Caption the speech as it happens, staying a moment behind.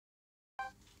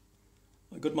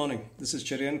Good morning. This is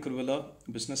Cherian Kuruvila,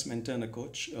 business mentor and a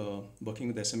coach, working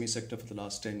with the SME sector for the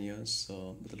last 10 years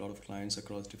with a lot of clients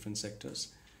across different sectors.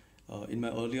 In my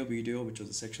earlier video, which was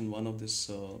the section 1 of this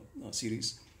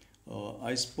series,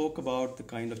 I spoke about the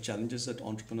kind of challenges that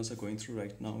entrepreneurs are going through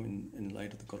right now in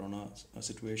light of the corona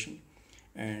situation.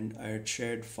 And I had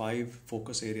shared 5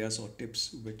 focus areas or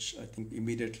tips which I think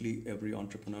immediately every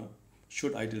entrepreneur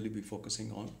should ideally be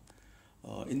focusing on.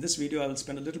 In this video, I will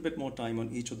spend a little bit more time on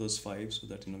each of those 5 so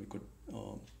that we could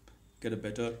get a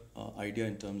better idea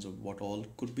in terms of what all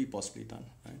could be possibly done.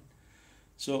 Right?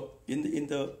 So in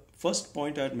the first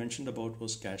point I had mentioned about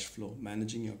was cash flow,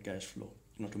 managing your cash flow.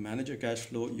 To manage your cash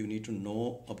flow, you need to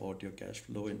know about your cash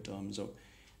flow in terms of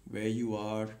where you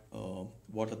are,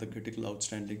 what are the critical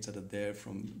outstandings that are there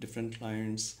from different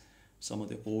clients, some of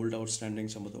the old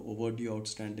outstandings, some of the overdue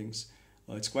outstandings.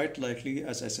 It's quite likely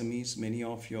as SMEs, many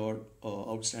of your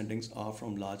outstandings are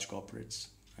from large corporates.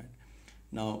 Right?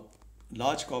 Now,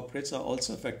 large corporates are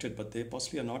also affected, but they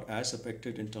possibly are not as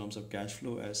affected in terms of cash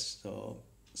flow as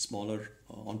smaller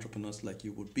entrepreneurs like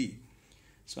you would be.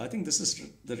 So I think this is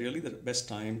really the best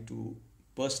time to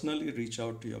personally reach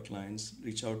out to your clients,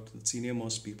 reach out to the senior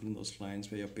most people in those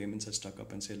clients where your payments are stuck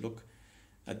up and say, look,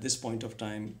 at this point of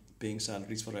time, paying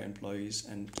salaries for our employees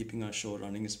and keeping our show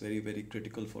running is very, very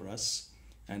critical for us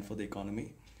and for the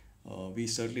economy. We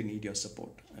certainly need your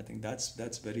support. I think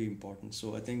that's very important.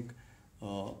 So I think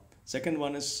second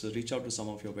one is reach out to some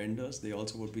of your vendors. They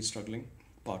also would be struggling,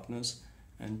 partners,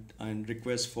 and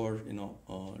request for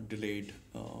delayed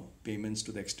payments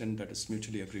to the extent that is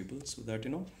mutually agreeable, so that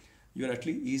you're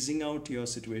actually easing out your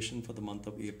situation for the month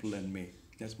of April and May.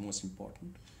 That's most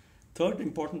important. Third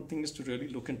important thing is to really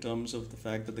look in terms of the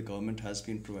fact that the government has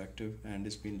been proactive and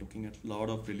has been looking at a lot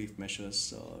of relief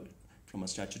measures from a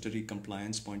statutory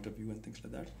compliance point of view and things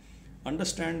like that.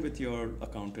 Understand with your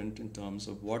accountant in terms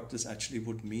of what this actually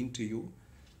would mean to you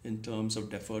in terms of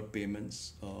deferred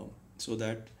payments, so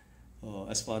that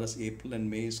as far as April and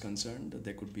May is concerned,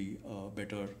 there could be a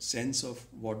better sense of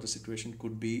what the situation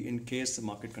could be in case the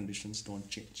market conditions don't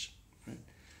change. Right?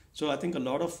 So I think a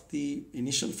lot of the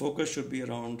initial focus should be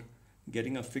around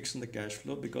getting a fix on the cash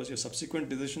flow, because your subsequent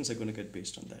decisions are going to get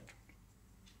based on that.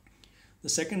 The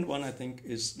second one, I think,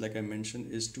 is, like I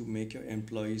mentioned, is to make your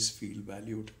employees feel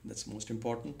valued. That's most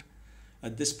important.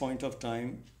 At this point of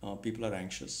time, people are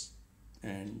anxious,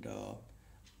 and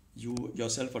you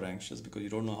yourself are anxious because you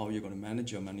don't know how you're going to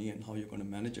manage your money and how you're going to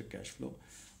manage your cash flow.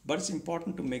 But it's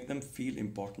important to make them feel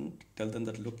important. Tell them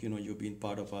that, look, you've been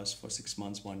part of us for 6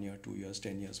 months, 1 year, 2 years,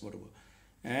 10 years, whatever.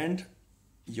 And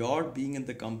your being in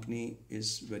the company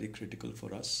is very critical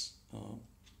for us.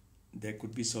 There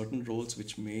could be certain roles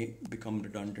which may become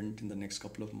redundant in the next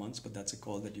couple of months, but that's a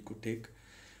call that you could take.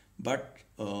 But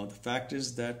the fact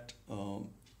is that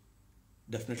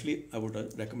definitely I would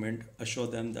recommend assure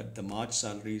them that the March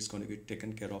salary is going to be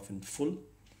taken care of in full,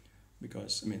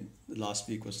 because last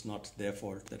week was not their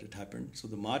fault that it happened. So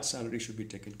the March salary should be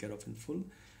taken care of in full.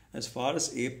 As far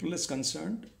as April is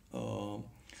concerned,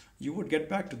 you would get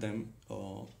back to them,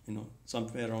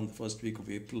 somewhere around the first week of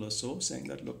April or so, saying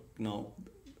that, look, now,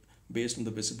 based on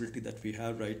the visibility that we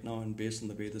have right now and based on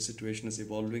the way the situation is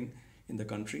evolving in the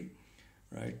country,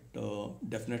 right,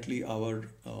 definitely our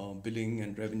billing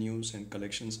and revenues and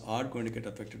collections are going to get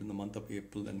affected in the month of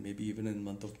April and maybe even in the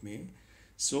month of May.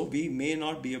 So we may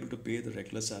not be able to pay the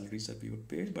regular salaries that we would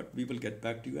pay, but we will get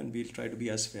back to you and we'll try to be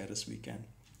as fair as we can.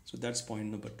 So that's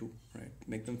point number 2, right?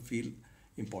 Make them feel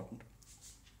important.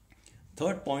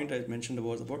 Third point I mentioned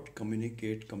was about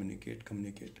communicate.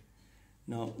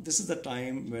 Now, this is the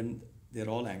time when they're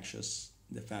all anxious.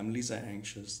 Their families are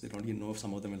anxious. They don't even know if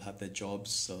some of them will have their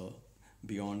jobs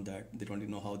beyond that. They don't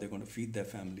even know how they're going to feed their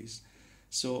families.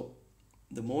 So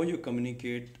the more you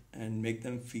communicate and make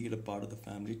them feel a part of the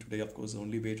family, today, of course, the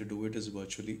only way to do it is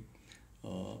virtually.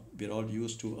 We're all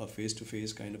used to a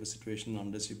face-to-face kind of a situation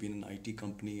unless you've been in an IT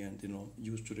company and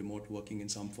used to remote working in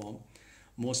some form.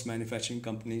 Most manufacturing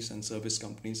companies and service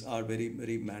companies are very,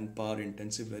 very manpower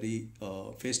intensive, very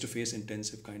face-to-face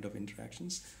intensive kind of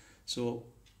interactions. So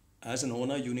as an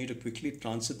owner, you need to quickly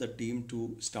transit the team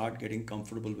to start getting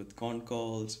comfortable with con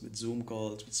calls, with Zoom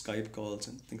calls, with Skype calls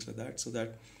and things like that, so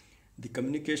that the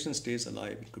communication stays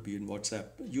alive. It could be in WhatsApp.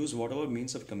 Use whatever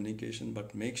means of communication,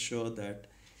 but make sure that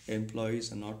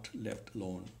employees are not left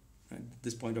alone. Right? At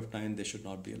this point of time, they should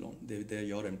not be alone. They're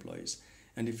your employees.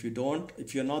 And if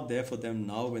you're not there for them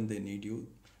now when they need you,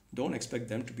 don't expect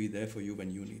them to be there for you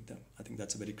when you need them. I think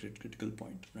that's a very critical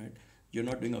point, right? You're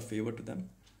not doing a favor to them,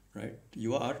 right?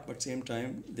 You are, but at the same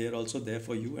time, they're also there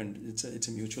for you, and it's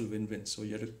a mutual win-win. So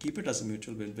you have to keep it as a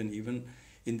mutual win-win even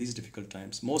in these difficult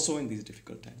times, more so in these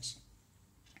difficult times.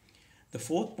 The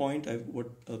fourth point,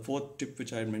 fourth tip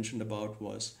which I had mentioned about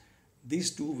was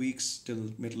these 2 weeks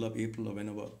till middle of April or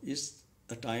whenever is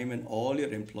a time when all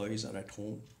your employees are at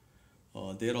home.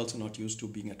 They're also not used to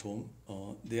being at home.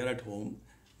 They are at home,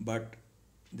 but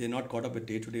they're not caught up with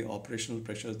day-to-day operational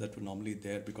pressures that were normally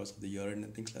there because of the year-end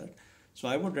and things like that. So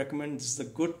I would recommend this is a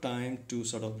good time to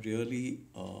sort of really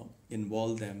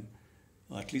involve them,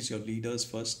 at least your leaders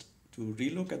first, to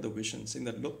relook at the vision, saying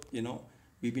that, look,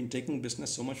 we've been taking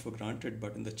business so much for granted,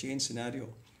 but in the change scenario,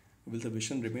 will the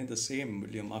vision remain the same? Will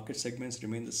your market segments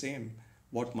remain the same?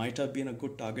 What might have been a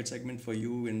good target segment for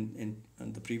you in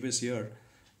the previous year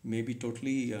may be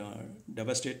totally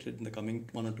devastated in the coming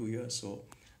 1 or 2 years. So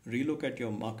relook at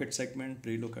your market segment,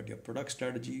 relook at your product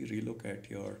strategy, relook at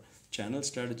your channel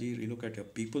strategy, relook at your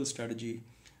people strategy,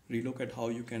 relook at how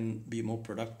you can be more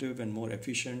productive and more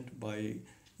efficient by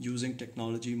using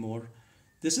technology more.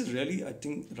 This is really, I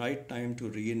think, right time to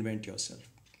reinvent yourself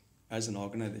as an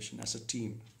organization, as a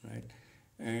team, right?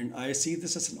 And I see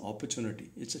this as an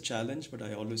opportunity. It's a challenge, but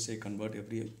I always say convert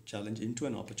every challenge into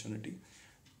an opportunity.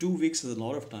 2 weeks is a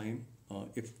lot of time.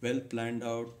 If well planned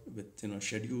out with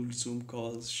scheduled Zoom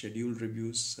calls, scheduled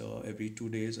reviews every 2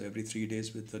 days or every 3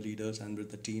 days with the leaders and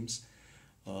with the teams,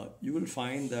 you will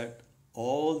find that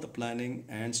all the planning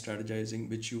and strategizing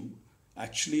which you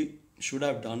actually should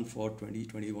have done for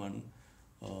 2021,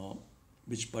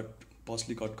 which but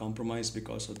possibly got compromised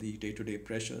because of the day-to-day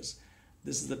pressures,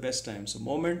 this is the best time. So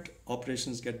moment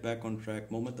operations get back on track,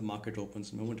 moment the market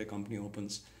opens, moment a company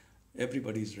opens,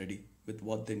 everybody is ready with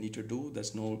what they need to do.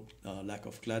 There's no lack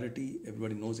of clarity.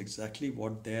 Everybody knows exactly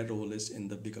what their role is in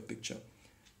the bigger picture.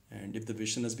 And if the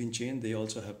vision has been changed, they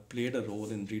also have played a role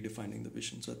in redefining the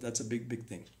vision. So that's a big, big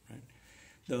thing, right?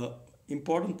 The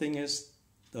important thing is,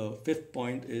 the fifth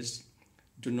point is,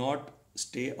 do not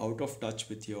stay out of touch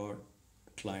with your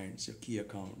clients, your key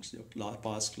accounts, your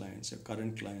past clients, your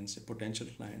current clients, your potential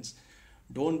clients.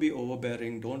 Don't be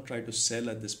overbearing. Don't try to sell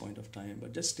at this point of time,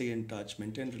 but just stay in touch,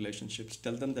 maintain relationships.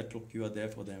 Tell them that, look, you are there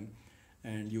for them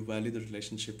and you value the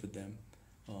relationship with them,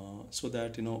 so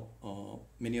that,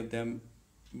 many of them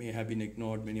may have been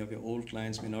ignored. Many of your old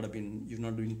clients may not have been, you've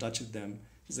not been in touch with them.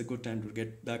 It's a good time to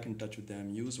get back in touch with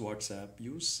them. Use WhatsApp,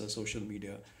 use social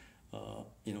media,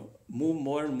 move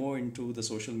more and more into the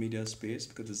social media space,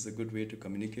 because this is a good way to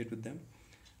communicate with them.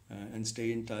 And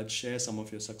stay in touch, share some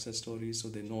of your success stories so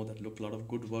they know that, look, a lot of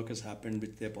good work has happened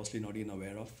which they're possibly not even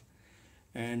aware of.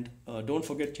 And don't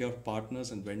forget your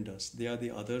partners and vendors. They are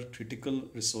the other critical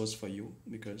resource for you,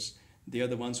 because they are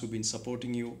the ones who've been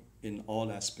supporting you in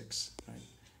all aspects. Right?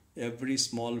 Every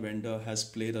small vendor has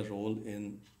played a role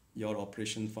in your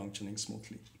operation functioning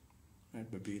smoothly. Right?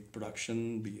 But be it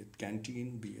production, be it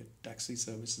canteen, be it taxi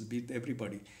services, be it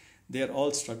everybody. They are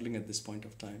all struggling at this point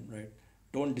of time, right?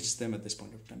 Don't ditch them at this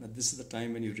point of time. And this is the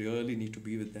time when you really need to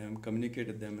be with them, communicate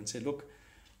with them and say, look,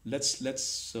 let's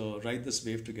ride this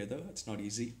wave together. It's not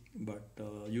easy, but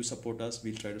you support us,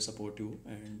 we'll try to support you,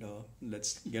 and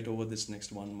let's get over this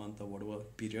next 1 month or whatever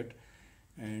period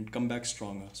and come back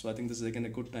stronger. So I think this is again a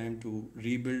good time to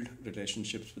rebuild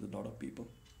relationships with a lot of people.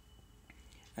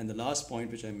 And the last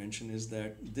point which I mentioned is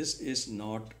that this is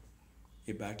not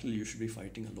a battle you should be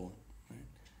fighting alone.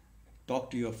 Talk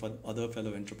to your other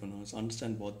fellow entrepreneurs,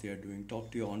 understand what they are doing.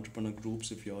 Talk to your entrepreneur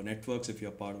groups, if you're networks, if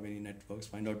you're part of any networks,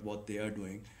 find out what they are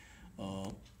doing.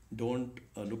 Don't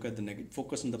look at the negative,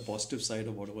 focus on the positive side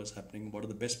of whatever is happening, what are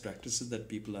the best practices that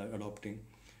people are adopting,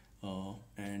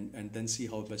 and then see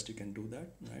how best you can do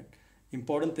that, right?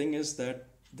 Important thing is that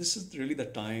this is really the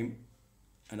time,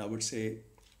 and I would say,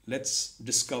 let's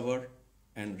discover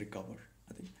and recover.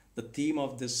 I think the theme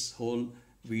of this whole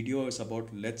video is about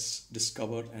let's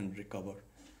discover and recover.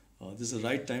 This is the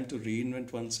right time to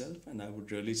reinvent oneself, and I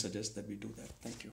would really suggest that we do that. Thank you.